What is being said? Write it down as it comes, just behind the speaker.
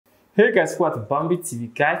Hey guys, what Bambi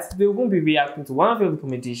TV guys? Today we're going to be reacting to one of your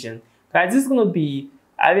recommendations. Guys, this is going to be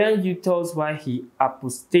Arian Yu tells why he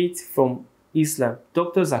apostated from Islam.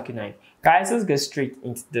 Dr. Zakir Naik. Guys, let's get straight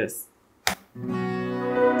into this.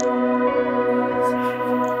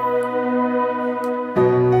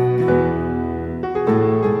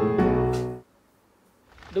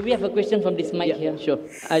 Do we have a question from this mic here? Sure.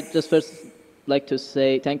 I just first like to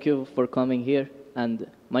say thank you for coming here. And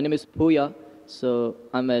my name is Puya. So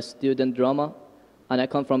I'm a student drama. And I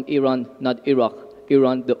come from Iran, not Iraq.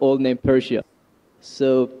 Iran, the old name Persia.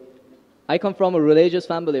 So I come from a religious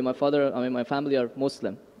family. My family are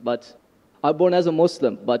Muslim. But I was born as a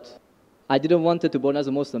Muslim. But I didn't want to born as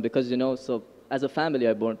a Muslim because, so as a family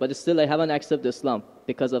I born. But still I haven't accepted Islam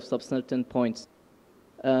because of some certain points.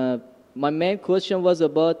 My main question was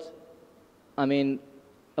about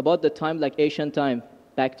the time, like ancient time,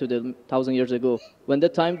 back to the 1,000 years ago, when the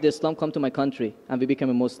time the Islam come to my country and we became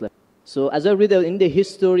a Muslim. So as I read in the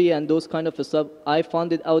history and those kind of stuff, I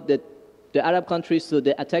found it out that the Arab countries, so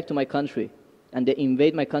they attacked my country and they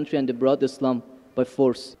invade my country and they brought Islam by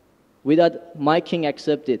force without my king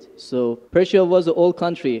accepted. So Persia was an old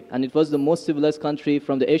country and it was the most civilized country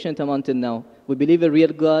from the ancient time until now. We believe a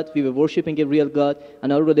real God, we were worshipping a real God,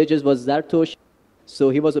 and our religion was Zartosh. So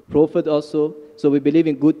he was a prophet also. So we believe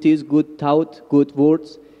in good deeds, good thought, good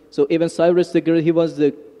words. So even Cyrus the Great, he was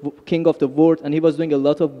the king of the world, and he was doing a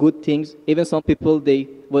lot of good things. Even some people, they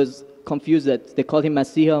was confused that they called him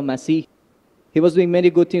Masih. He was doing many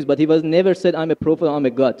good things, but he was never said, I'm a prophet, I'm a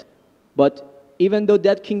God. But even though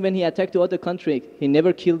that king, when he attacked the other country, he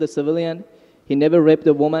never killed a civilian, he never raped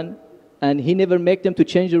a woman, and he never made them to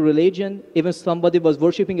change the religion. Even somebody was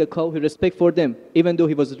worshipping a cow, he respect for them, even though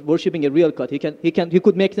he was worshipping a real God. He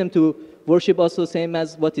could make them to worship also same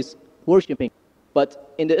as what is worshipping.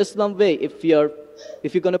 But in the Islam way, if you're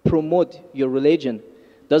going to promote your religion,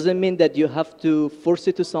 doesn't mean that you have to force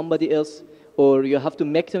it to somebody else, or you have to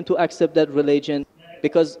make them to accept that religion,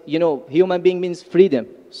 because human being means freedom.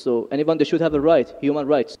 So anyone, they should have a right, human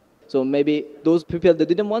rights. So maybe those people that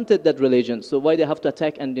didn't want that religion, so why they have to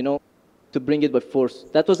attack and to bring it by force?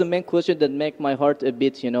 That was the main question that make my heart a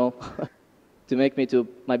bit, to make me to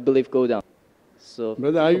my belief go down. So,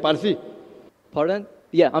 brother, are you Parsi? Pardon?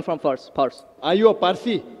 Yeah, I'm from Fars. Are you a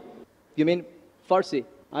Parsi? You mean Farsi?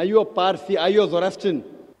 Are you a Parsi? Are you a Zoroastrian?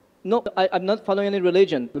 No, I'm not following any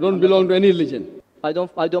religion. You don't belong to any religion. I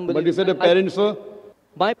don't believe. But you said your parents were?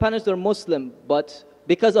 My parents are Muslim, but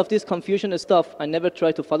because of this confusion and stuff, I never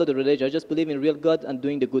try to follow the religion. I just believe in real God and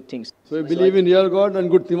doing the good things. So you believe in real God and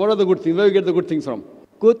good things. What are the good things? Where do you get the good things from?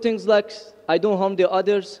 Good things like I don't harm the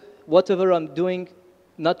others. Whatever I'm doing,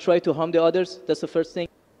 not try to harm the others. That's the first thing.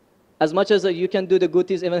 As much as you can do the good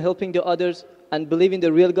things, even helping the others, and believe in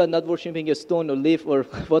the real God, not worshipping a stone or leaf or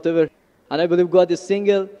whatever. And I believe God is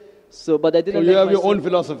single. So, but I didn't. So you have your own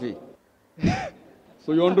philosophy.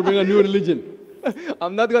 So you want to bring a new religion.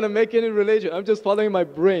 I'm not going to make any religion. I'm just following my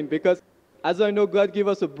brain because as I know, God gave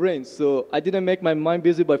us a brain. So I didn't make my mind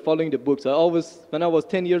busy by following the books. I always, when I was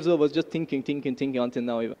 10 years old, was just thinking until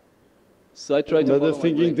now even. So I tried to follow my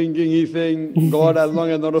brain. Thinking, he's saying, God as long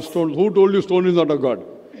as not a stone. Who told you stone is not a God?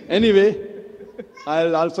 Anyway,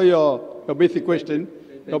 I'll answer your basic question.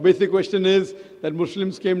 Your basic question is that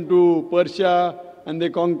Muslims came to Persia and they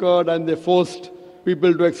conquered and they forced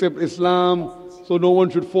people to accept Islam. So no one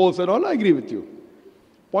should force at all. I agree with you.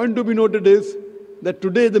 Point to be noted is that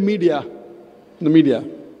today the media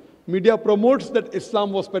promotes that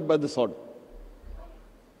Islam was spread by the sword.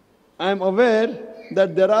 I am aware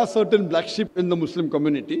that there are certain black sheep in the Muslim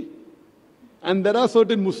community and there are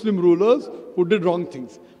certain Muslim rulers who did wrong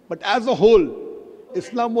things. But as a whole,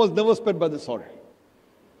 Islam was never spread by the sword.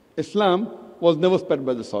 Islam was never spread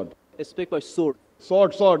by the sword. It's spread by sword.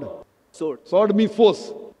 Sword. Sword means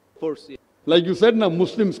force. Force, yeah. Like you said, now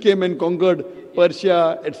Muslims came and conquered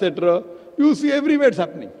Persia, etc. You see everywhere it's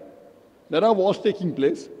happening. There are wars taking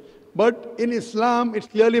place. But in Islam, it's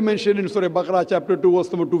clearly mentioned in Surah Baqarah, chapter 2,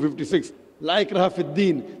 verse number 256. La ikraha fid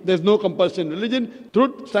deen. There's no compulsion in religion.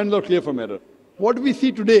 Truth stands out clear from error. What we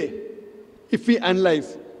see today, if we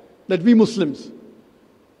analyze, that we Muslims,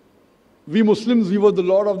 we were the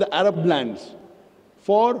lord of the Arab lands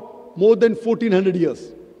for more than 1400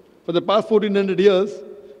 years. For the past 1400 years,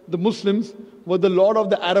 the Muslims were the lord of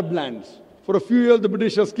the Arab lands. For a few years, the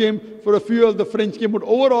Britishers came. For a few years, the French came. But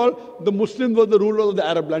overall, the Muslims were the rulers of the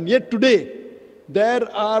Arab land. Yet today,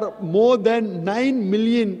 there are more than 9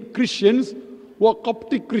 million Christians who are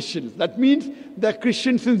Coptic Christians. That means they're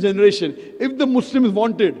Christians since generation. If the Muslims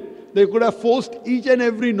wanted, they could have forced each and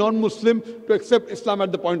every non-Muslim to accept Islam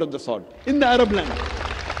at the point of the sword in the Arab land.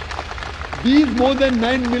 These more than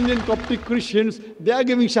 9 million Coptic Christians, they are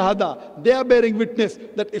giving Shahada. They are bearing witness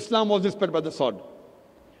that Islam was spread by the sword.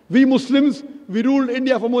 We Muslims, we ruled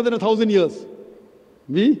India for more than 1,000 years.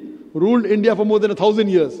 We ruled India for more than 1,000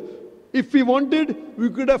 years. If we wanted, we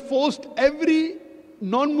could have forced every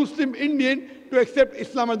non-Muslim Indian to accept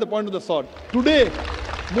Islam at the point of the sword. Today,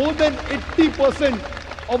 more than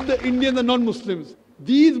 80% of the Indians are non-Muslims.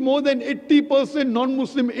 These more than 80%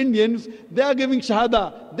 non-Muslim Indians, they are giving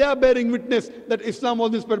Shahada. They are bearing witness that Islam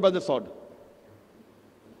was spread by the sword.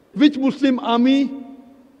 Which Muslim army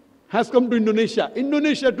has come to Indonesia?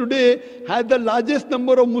 Indonesia today has the largest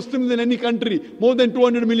number of Muslims in any country, more than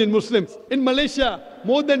 200 million Muslims. In Malaysia,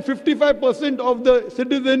 more than 55% of the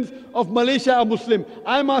citizens of Malaysia are Muslim.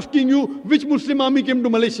 I am asking you, which Muslim army came to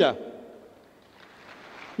Malaysia?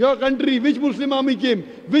 Your country, which Muslim army came?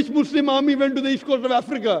 Which Muslim army went to the east coast of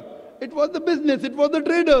Africa? It was the business, it was the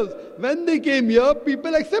traders. When they came here,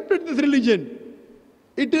 people accepted this religion.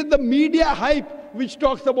 It is the media hype which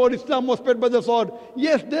talks about Islam was spread by the sword.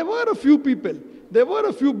 Yes, there were a few people. There were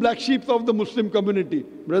a few black sheep of the Muslim community.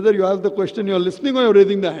 Brother, you asked the question, you're listening or you're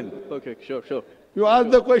raising the hand? Okay, sure. You asked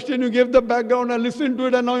the question, you gave the background, I listened to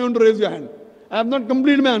it, and now you want to raise your hand. I have not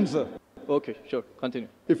completed my answer. Okay, sure. Continue.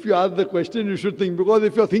 If you ask the question, you should think. Because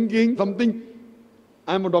if you're thinking something,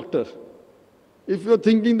 I'm a doctor. If you're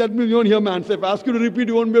thinking, that means you won't hear my answer. If I ask you to repeat,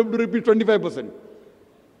 you won't be able to repeat 25%.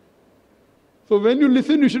 So when you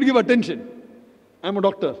listen, you should give attention. I'm a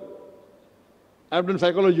doctor. I've done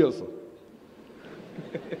psychology also.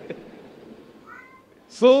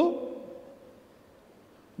 So,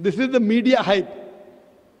 this is the media hype.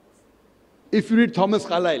 If you read Thomas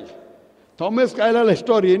Carlyle,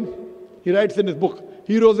 historian, he writes in his book,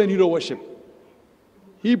 Heroes and Hero Worship.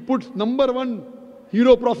 He puts number one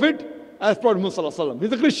hero prophet as Prophet Muhammad Sallallahu Alaihi Wasallam.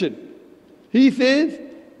 He's a Christian. He says,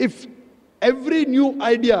 if every new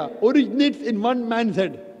idea originates in one man's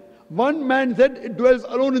head, it dwells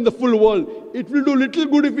alone in the full world. It will do little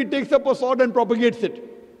good if he takes up a sword and propagates it.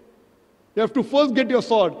 You have to first get your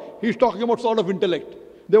sword. He's talking about sword of intellect.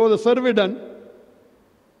 There was a survey done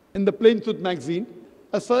in the Plain Truth magazine,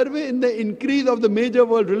 a survey in the increase of the major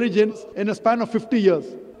world religions in a span of 50 years.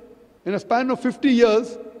 In a span of 50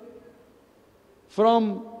 years,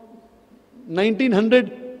 from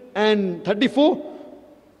 1934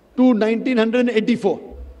 to 1984.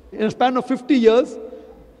 In a span of 50 years,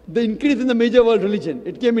 the increase in the major world religion.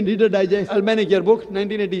 It came in Reader Digest, Almanac Yearbook,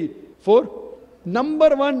 1984.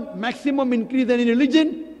 Number one maximum increase in any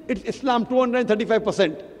religion, it's Islam,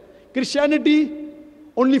 235%. Christianity,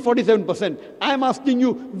 only 47%. I am asking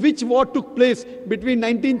you, which war took place between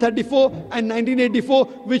 1934 and 1984,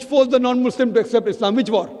 which forced the non-Muslim to accept Islam? Which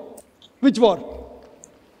war? Which war?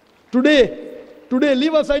 Today,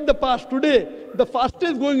 leave aside the past. Today, the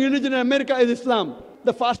fastest growing religion in America is Islam.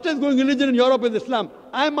 The fastest growing religion in Europe is Islam.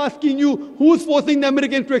 I am asking you, who's forcing the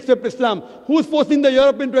Americans to accept Islam? Who's forcing the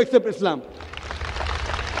Europeans to accept Islam?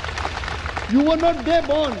 You were not there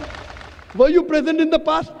born. Were you present in the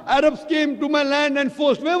past? Arabs came to my land and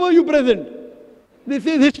forced. Where were you present? This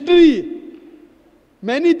is history.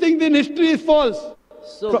 Many things in history is false.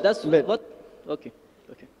 So that's what? Okay.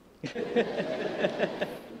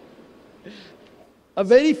 A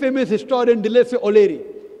very famous historian, Dilese O'Leary,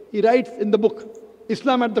 he writes in the book,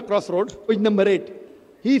 Islam at the Crossroad, page number 8.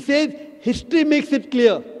 He says, history makes it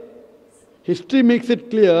clear. History makes it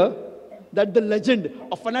clear that the legend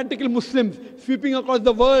of fanatical Muslims sweeping across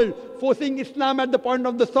the world, forcing Islam at the point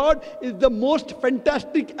of the sword, is the most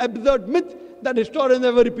fantastic, absurd myth that historians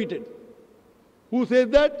ever repeated. Who says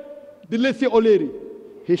that? Dilese O'Leary.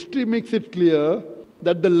 History makes it clear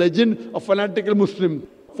that the legend of fanatical Muslims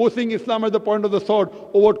forcing Islam at the point of the sword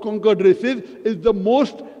over conquered races is the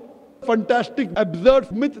most fantastic, absurd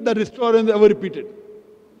myth that historians ever repeated.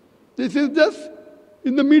 This is just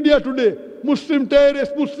in the media today. Muslim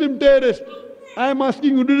terrorist, Muslim terrorist. I am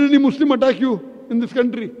asking you, did any Muslim attack you in this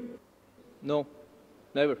country? No,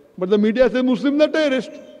 never. But the media says Muslims are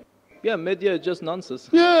terrorists. Yeah, media is just nonsense.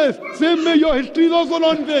 Yes, same way your history is also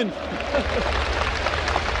nonsense.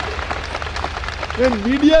 When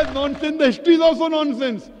media is nonsense, the history is also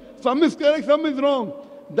nonsense. Some is correct, some is wrong.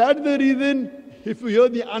 That's the reason, if you hear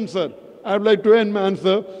the answer, I would like to end my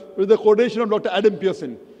answer with the quotation of Dr. Adam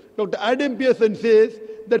Pearson. Dr. Adam Pearson says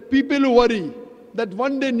that people who worry that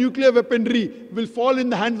one day nuclear weaponry will fall in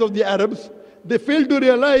the hands of the Arabs, they fail to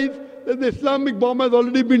realize that the Islamic bomb has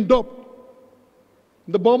already been dropped.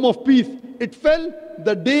 The bomb of peace. It fell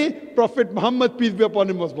the day Prophet Muhammad, peace be upon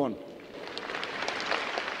him, was born.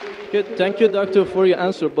 Okay, thank you, doctor, for your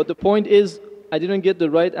answer. But the point is, I didn't get the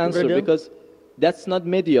right answer because that's not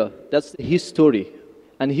media, that's history.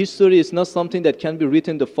 And history is not something that can be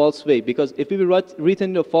written the false way, because if it be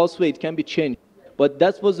written the false way, it can be changed. But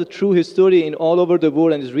that was the true history in all over the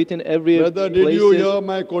world and is written every Brother, did you hear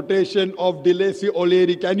my quotation of Deleuze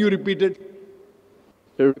O'Leary? Can you repeat it?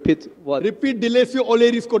 Repeat what? Repeat Deleuze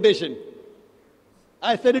O'Leary's quotation.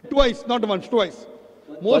 I said it twice, not once, twice.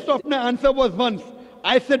 Most of my answer was once.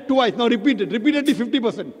 I said twice. Now repeat it. Repeat at least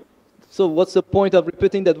 50%. So what's the point of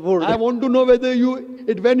repeating that word? I want to know whether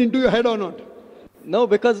it went into your head or not. No,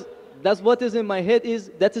 because that's what is in my head.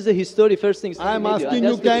 That is a history first thing. I am asking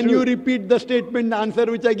you, can you repeat the statement, the answer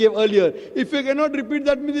which I gave earlier? If you cannot repeat,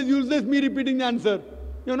 that means it's useless me repeating the answer.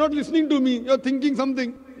 You're not listening to me. You're thinking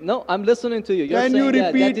something. No, I'm listening to you. You're Can saying you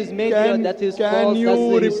repeat? that is made, that is can false, you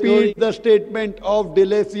that's the repeat the statement of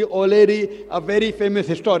Deleuze O'Leary, a very famous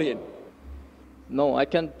historian? No, I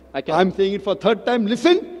can't. I'm saying it for third time.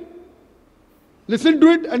 Listen. Listen to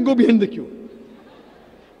it and go behind the queue.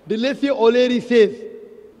 Deleuze O'Leary says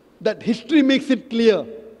that history makes it clear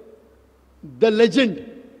the legend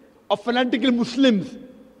of fanatical Muslims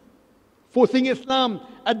forcing Islam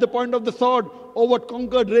at the point of the sword over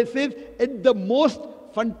conquered races is the most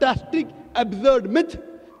fantastic, absurd myth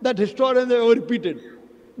that historians have ever repeated.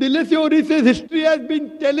 Deleuze O'Leary says history has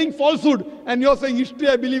been telling falsehood, and you're saying history,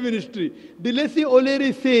 I believe in history. Deleuze O'Leary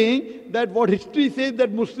is saying that what history says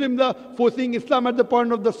that Muslims are forcing Islam at the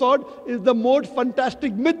point of the sword is the most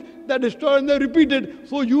fantastic myth that historians have repeated.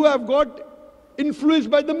 So you have got influenced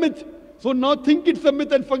by the myth. So now think it's a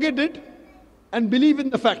myth and forget it and believe in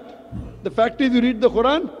the fact. The fact is you read the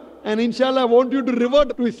Quran, and inshallah I want you to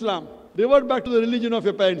revert to Islam. Revert back to the religion of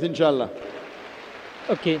your parents, inshallah.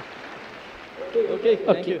 Okay. Okay,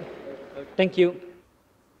 thank you. Thank you.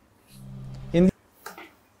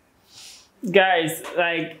 Guys,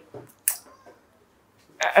 like,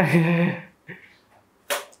 I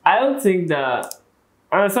don't think that,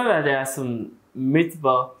 I understand that there are some myths,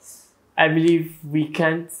 but I believe we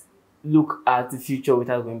can't look at the future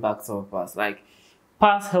without going back to our past. Like,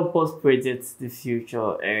 past help us predict the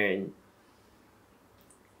future, and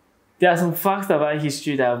there are some facts about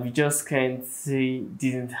history that we just can't say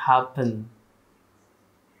didn't happen.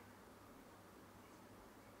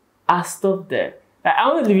 I'll stop there. Like, I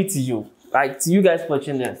want to leave it to you. Like, to you guys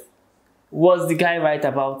watching this. Was the guy right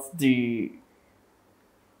about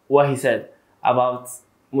what he said about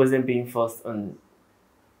Muslim being forced on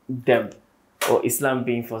them, or Islam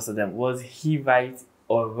being forced on them? Was he right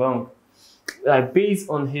or wrong? Like, based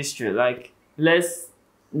on history, like, let's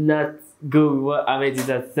not go with what Ahmed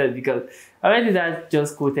said, because Ahmed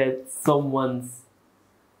just quoted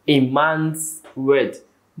a man's word,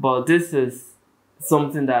 but this is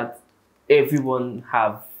something that everyone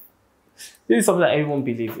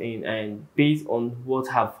believes in, and based on what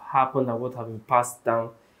have happened and what have been passed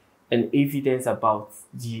down, and evidence about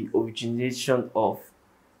the origination of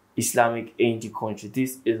Islamic in the country.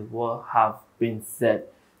 This is what have been said.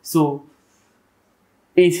 So,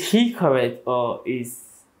 is he correct, or is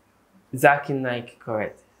Zakir Naik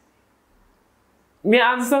correct? I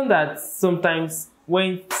understand that sometimes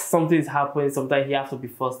when something is happening, sometimes he has to be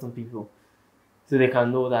forced on people so they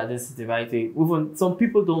can know that this is the right way. Even some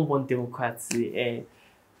people don't want democracy, and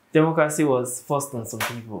democracy was forced on some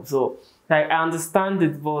people. So, like, I understand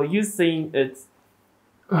it, but you saying it.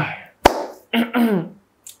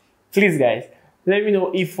 Please, guys, let me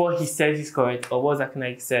know if what he said is correct, or what Zakir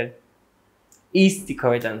Naik said is the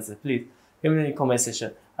correct answer. Please let me know in the comment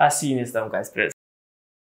section. I'll see you next time, guys. Please.